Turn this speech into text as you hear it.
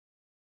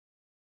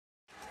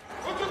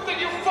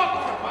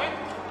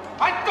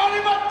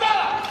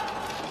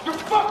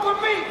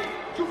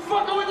You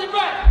fucking with the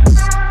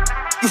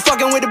best. You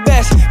fucking with the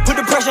best.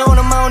 Put the pressure on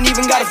them, I don't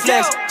even gotta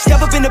flex.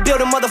 Step up in the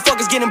building,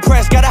 motherfuckers get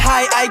impressed. Got a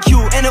high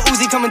IQ and a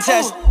Uzi come and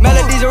test.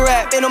 Melodies are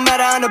rap, it don't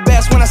matter, I'm the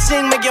best. When I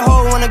sing, make your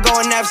hoe wanna go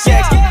and have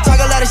sex.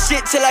 Talk a lot of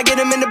shit till I get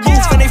them in the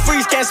booth and they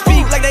freeze, can't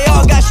speak like they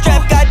all got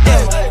strapped,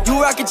 goddamn. You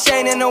rock a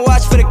chain and a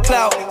watch for the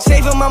clout.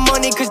 Saving my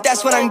money cause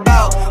that's what I'm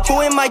about. Who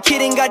am I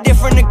kidding, got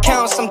different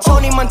accounts. I'm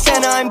Tony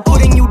Montana, I'm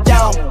putting you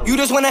down. You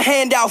just want a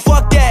handout,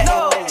 fuck that.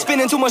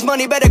 Spending too much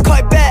money, better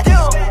cut back.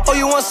 Oh,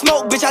 you want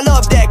smoke, bitch, I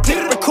love that. Click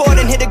record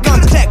and hit the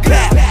gun, clap,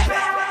 clap.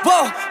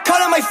 Whoa,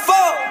 call on my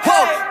phone.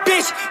 Whoa,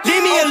 bitch,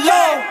 leave me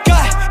alone.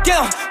 God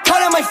damn,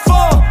 call on my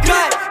phone.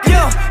 God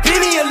damn,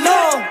 leave me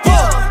alone.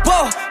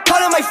 Whoa,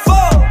 call on my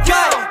phone.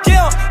 God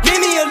damn,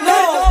 leave me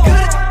alone.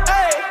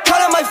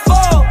 Call on my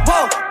phone.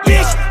 Whoa,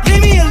 bitch,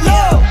 leave me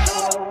alone.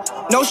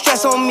 No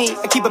stress on me.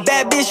 I keep a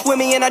bad bitch with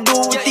me and I do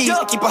it with these.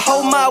 I keep a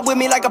whole mob with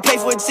me like I play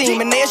for a team.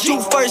 And they'll shoot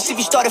first if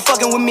you started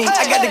fucking with me.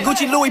 I got the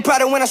Gucci Louis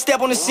Prada when I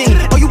step on the scene.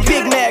 Oh, you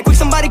big mad, quick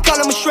somebody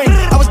call him a shrink.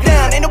 I was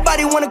down, ain't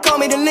nobody wanna call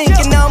me the link.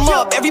 And now I'm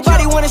up,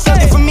 everybody wanted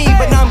something from me,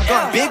 but now I'm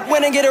gone. Big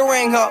win and get a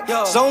ring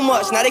up, so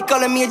much, now they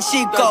calling me a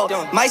cheat code.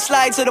 Might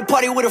slide to the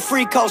party with a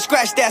free code.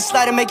 Scratch that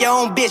slide and make your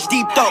own bitch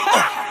deep throat.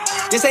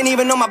 This ain't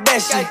even on my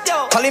best shit.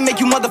 Probably make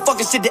you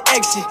motherfuckers hit the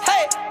exit.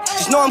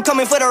 Just know I'm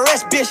coming for the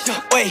rest, bitch.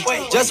 Wait,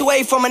 just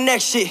wait for my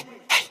next shit.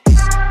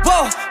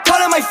 Whoa,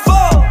 call on my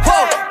phone.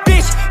 Whoa,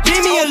 bitch,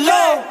 leave me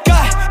alone.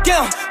 God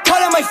damn,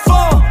 call on my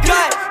phone.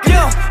 God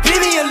damn,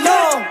 leave me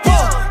alone.